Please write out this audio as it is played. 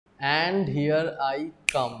And here I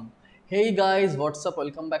come. Hey guys, what's up?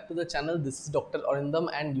 Welcome back to the channel. This is Dr. Arindam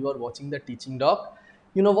and you are watching the teaching doc.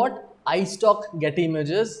 You know what? iStock Getty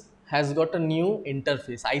Images has got a new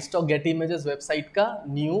interface. iStock Getty Images website ka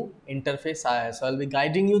new interface aaya hai. So I'll be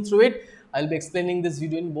guiding you through it. I'll be explaining this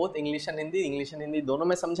video in both English and Hindi. English and Hindi दोनों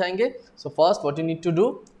में समझाएंगे. So first, what you need to do,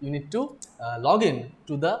 you need to log in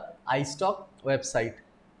to the iStock website,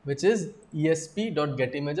 which is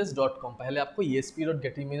esp.getimages.com. पहले आपको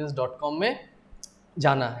esp.getimages.com में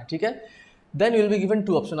जाना है, ठीक है. Then you will be given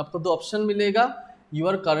to option. आपको दो ऑप्शन मिलेगा. You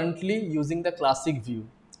are currently using the classic view,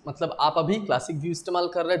 मतलब आप अभी क्लासिक व्यू इस्तेमाल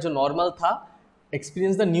कर रहे हैं जो नॉर्मल था.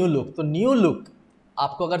 एक्सपीरियंस द न्यू लुक, तो न्यू लुक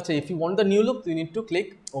आपको अगर चाहिए, if you want the new look you need to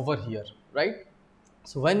click over here, right.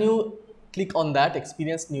 So when you click on that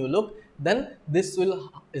experience new look, then this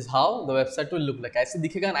is how the website will look like. ऐसे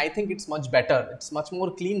दिखेगा and I think it's much better, it's much more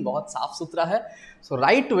clean, बहुत साफ सुथरा है. So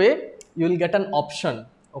right way you will get an option,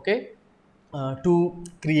 okay, to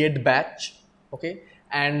create batch, okay,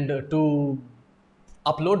 and to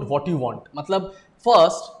upload what you want. मतलब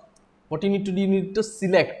first what you need to do, you need to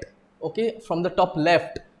select, okay, from the top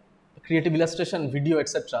left creative illustration, video,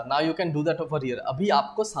 etc. Now you can do that over here. अभी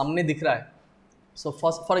आपको सामने दिख रहा है. So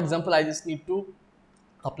first, for example, I just need to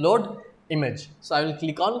upload image. So I will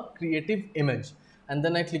click on creative image and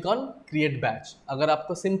then I click on create batch. अगर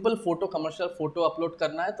आपको simple photo, commercial photo upload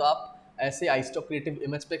करना है तो आप ऐसे iStock creative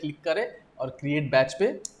image पे click करें और create batch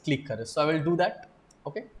पे click करें. So I will do that.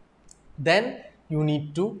 Okay. Then you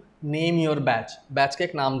need to name your batch. Batch का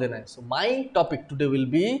एक नाम देना है. So my topic today will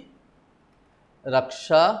be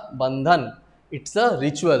Raksha Bandhan. It's a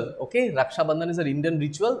ritual, okay. Raksha Bandhan is an Indian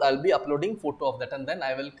ritual. I'll be uploading photo of that and then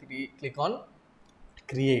I will click on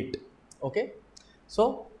create, okay. So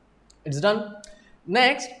it's done.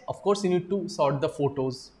 Next, of course, you need to sort the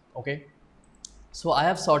photos, okay. So I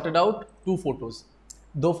have sorted out two photos.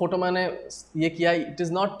 दो photo मैंने ये किया. It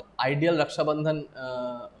is not ideal Raksha Bandhan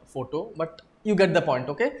photo, but you get the point,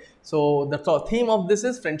 okay. So the theme of this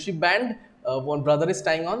is friendship band. One brother is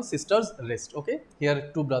tying on sister's wrist, okay. Here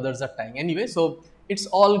two brothers are tying. Anyway, so it's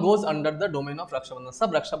all goes under the domain of Raksha Bandhan.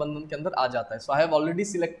 सब Raksha Bandhan के अंदर आ जाता है. So I have already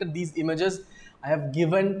selected these images. I have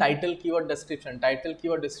given title, keyword, description. Title,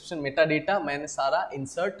 keyword, description, metadata मैंने सारा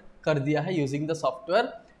insert कर दिया है using the software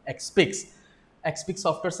Xpix. Xpix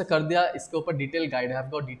software से कर दिया. इसके ऊपर detail guide. I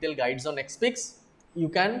have got detail guides on Xpix. You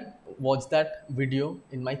can watch that video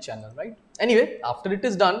in my channel, right? Anyway, after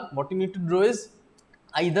it is done, what you need to do is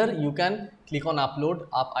either you can click on upload.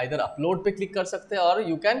 आप either upload पे click कर सकते हैं or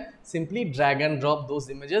you can simply drag and drop those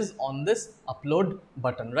images on this upload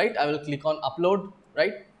button, right? I will click on upload,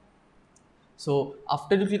 right? So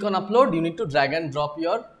after you click on upload, you need to drag and drop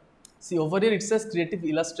your, see over here it says creative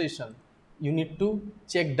illustration. You need to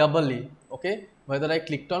check doubly, okay, whether I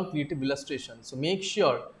clicked on creative illustration. So make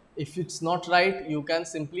sure if it's not right, you can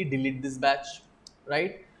simply delete this batch,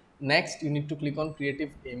 right? Next, you need to click on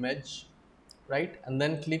creative image, right, and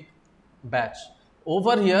then click batch.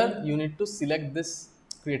 Over here you need to select this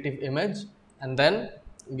creative image and then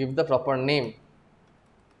give the proper name.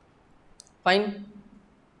 Fine.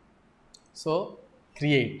 So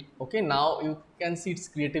create, okay. Now you can see it's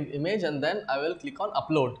creative image and then I will click on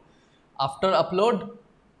upload. After upload,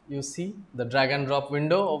 you see the drag and drop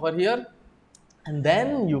window over here and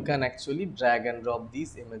then you can actually drag and drop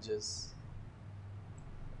these images.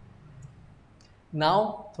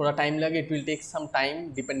 Now थोड़ा time लगे, it will take some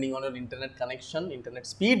time depending on your internet connection, internet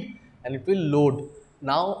speed, and it will load.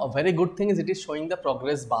 Now a very good thing is it is showing the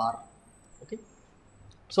progress bar, okay.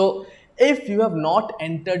 So if you have not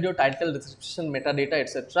entered your title, description, metadata,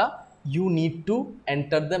 etc., you need to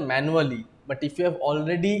enter them manually. But if you have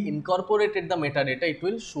already incorporated the metadata, it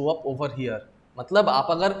will show up over here. मतलब आप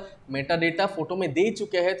अगर metadata photo में दे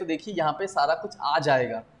चुके हैं तो देखिए यहाँ पे सारा कुछ आ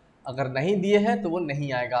जाएगा. अगर नहीं दिए हैं तो वो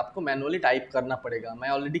नहीं आएगा, आपको मैनुअली टाइप करना पड़ेगा. मैं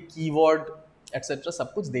ऑलरेडी कीवर्ड एक्सेट्रा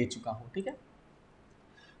सब कुछ दे चुका हूँ, ठीक है.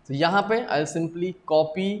 तो यहाँ पे I simply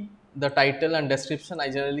copy the title and description. I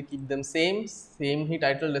generally keep them same he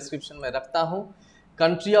title description में रखता हूँ.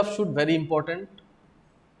 Country of shoot very important.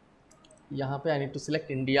 यहाँ पे I need to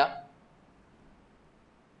select India,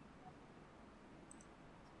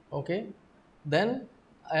 okay. Then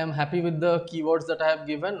I am happy with the keywords that I have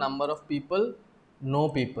given. Number of people, know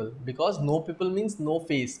people, because know people means no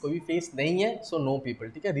face, कोई भी face नहीं है, so know people,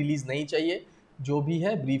 ठीक है. Release नहीं चाहिए, जो भी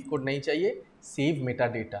है ब्रीफ कोड नहीं चाहिए. Save Meta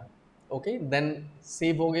data, okay. Then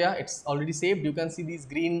save हो गया, it's already saved. You can see this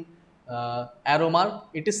green arrow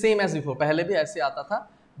mark. It is same as before, पहले भी ऐसे आता था.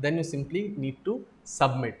 Then you simply need to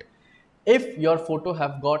submit. If your photo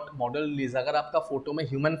have got model release, अगर आपका photo में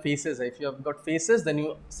ह्यूमन फेसेस है, if you have got faces, then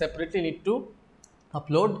you separately need to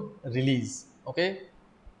upload release, okay.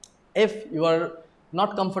 If you are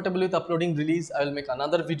not comfortable with uploading release, I will make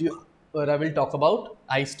another video where I will talk about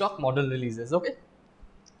iStock model releases. Okay.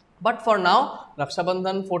 But for now, Raksha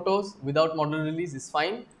Bandhan photos without model release is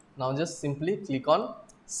fine. Now just simply click on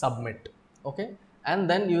submit. Okay. And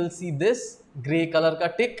then you will see this gray color ka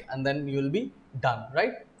tick, and then you will be done,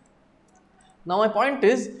 right? Now my point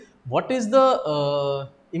is, what is the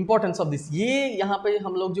importance of this? ये यहाँ पे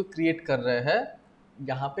हम लोग जो create कर रहे हैं,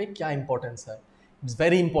 यहाँ पे क्या importance है? It's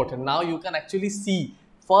very important. Now you can actually see.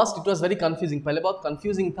 First it was very confusing. पहले बहुत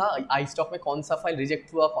confusing था iStock में कौन सा file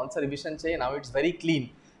reject हुआ, कौन सा revision चाहिए. Now it's very clean.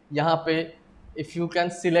 यहाँ पे if you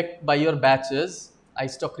can select by your batches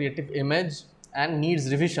iStock creative image and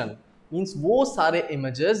needs revision, means वो सारे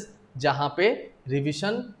images जहाँ पे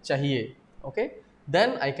revision चाहिए. Okay.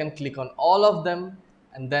 Then I can click on all of them,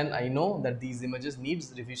 and then I know that these images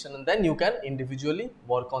needs revision, and then you can individually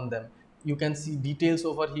work on them. You can see details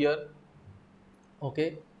over here.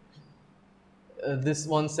 Okay, this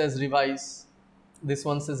one says revise, this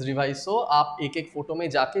one says revise. So आप एक एक photo में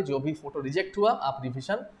जाके जो भी photo reject हुआ आप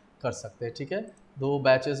revision कर सकते हैं. ठीक है, 2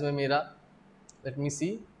 बैचेस में मेरा, let me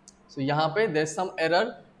see. So यहाँ पे there's some error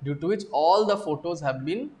due to which all the photos have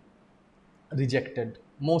been rejected,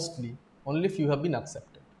 mostly. Only few have been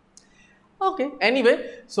accepted. Okay, anyway,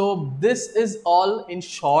 so this is all in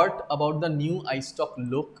short about the new iStock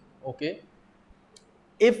look. Okay,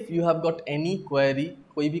 if you have got any query,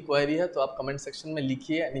 कोई भी query है तो आप comment section में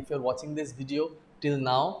लिखिए. And if you are watching this video till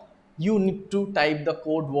now, you need to type the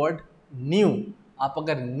code word new. आप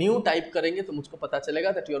अगर new type करेंगे तो मुझको पता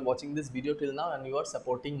चलेगा that you are watching this video till now and you are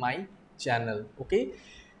supporting my channel. Okay,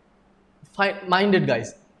 mind it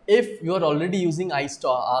guys. If you are already using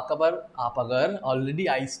iStock, आप अगर already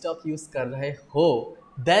iStock use कर रहे हो,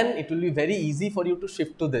 then it will be very easy for you to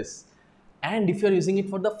shift to this. And if you are using it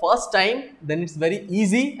for the first time, then it's very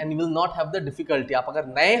easy and you will not have the difficulty. आप अगर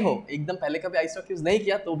नए हो, एकदम पहले कभी iStock use नहीं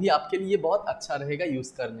किया, तो भी आपके लिए बहुत अच्छा रहेगा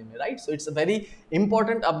use करने में, right? So it's a very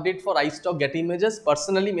important update for iStock Getty images.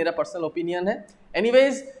 Personally, मेरा personal opinion है.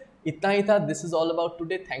 Anyways, इतना ही था. This is all about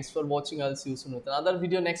today. Thanks for watching. I'll see you soon with another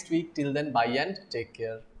video next week. Till then, bye and take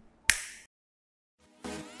care.